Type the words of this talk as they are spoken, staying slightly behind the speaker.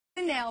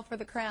Now for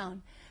the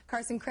crown.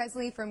 Carson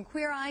Kressley from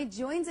Queer Eye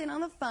joins in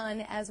on the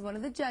fun as one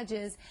of the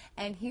judges,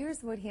 and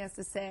here's what he has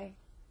to say.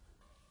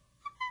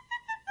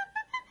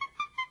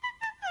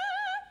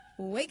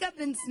 Wake up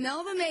and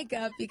smell the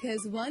makeup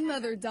because one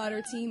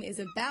mother-daughter team is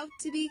about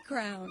to be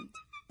crowned.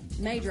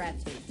 Major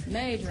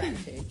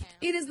attitude.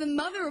 It is the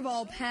mother of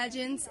all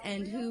pageants,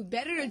 and who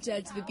better to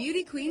judge the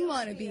beauty queen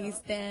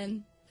wannabes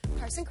than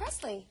Carson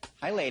Kressley.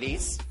 Hi,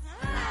 ladies.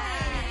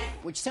 Hi.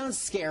 Which sounds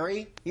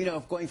scary, you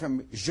know, going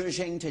from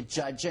zhuzhing to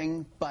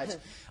judging, but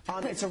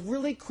it's a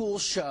really cool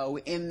show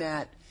in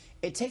that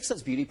it takes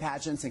those beauty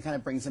pageants and kind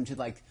of brings them to,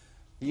 like,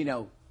 you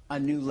know, a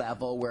new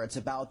level where it's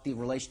about the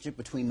relationship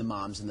between the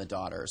moms and the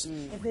daughters.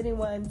 If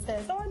anyone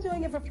says, oh, I'm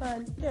doing it for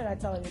fun, they're not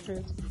telling the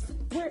truth.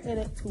 We're in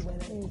it to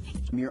win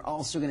it. You're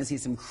also going to see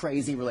some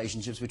crazy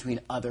relationships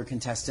between other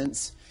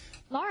contestants.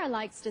 Laura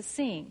likes to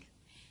sing.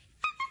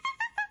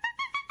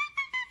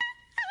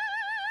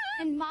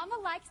 And Mama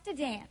likes to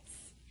dance.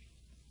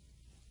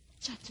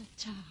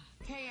 Cha-cha-cha.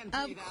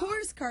 Of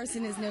course,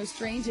 Carson is no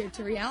stranger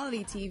to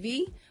reality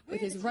TV.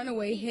 With his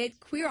runaway hit,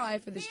 Queer Eye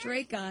for the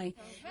Straight Guy,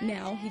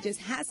 now he just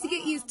has to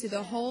get used to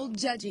the whole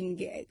judging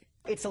gig.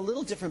 It's a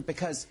little different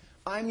because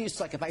I'm used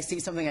to, like, if I see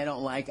something I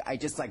don't like, I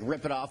just, like,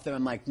 rip it off them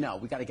and, like, no,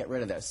 we got to get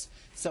rid of this.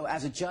 So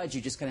as a judge,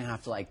 you're just going to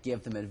have to, like,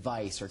 give them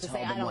advice or tell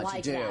them what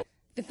to do.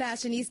 The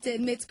fashionista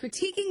admits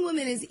critiquing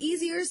women is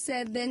easier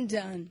said than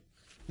done.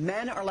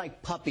 Men are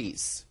like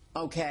puppies,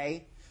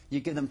 okay? You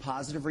give them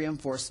positive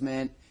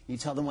reinforcement. You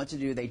tell them what to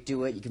do, they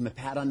do it. You give them a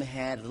pat on the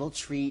head, a little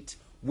treat.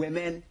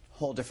 Women,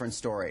 whole different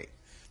story.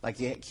 Like,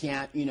 you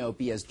can't, you know,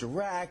 be as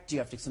direct. You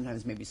have to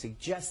sometimes maybe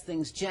suggest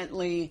things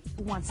gently.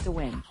 Who wants to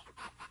win?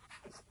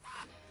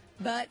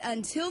 But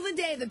until the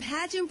day the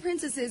pageant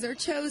princesses are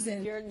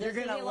chosen, you're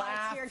going to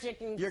laugh,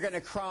 you're going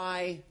to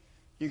cry,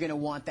 you're going to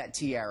want that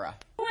tiara.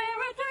 Wear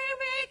a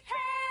 3-week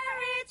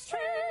hair, it's true.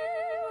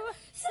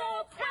 So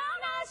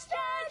crown us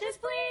judges,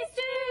 please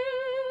do.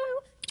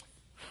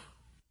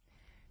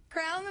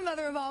 Crown the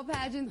Mother of All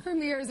Pageants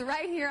premieres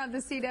right here on the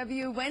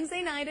CW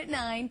Wednesday night at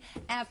 9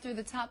 after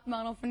the Top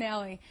Model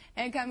finale.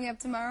 And coming up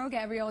tomorrow,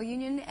 Gabrielle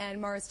Union and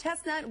Morris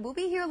Chestnut will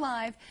be here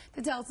live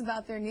to tell us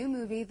about their new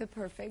movie, The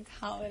Perfect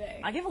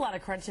Holiday. I give a lot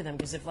of credit to them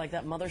because if, like,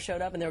 that mother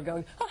showed up and they were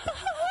going,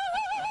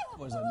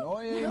 was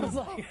annoying. I was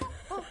like,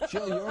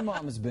 Jill, your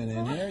mom has been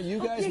in here. You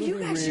guys would be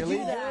really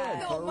good.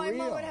 No, For my real.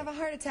 mom would have a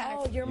heart attack.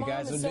 oh, your You mom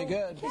guys is would be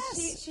good.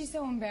 Yes. She's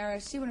so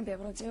embarrassed. She wouldn't be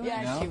able to do it.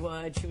 Yeah, No? she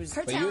would. She was.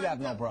 Her But you'd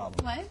have no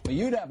problem. What? But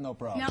you'd have no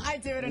problem. No,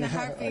 I'd do it in a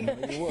heartbeat.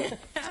 You would.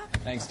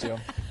 Thanks, Jill.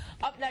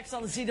 Up next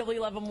on the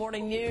CW11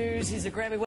 Morning News, he's a Grammy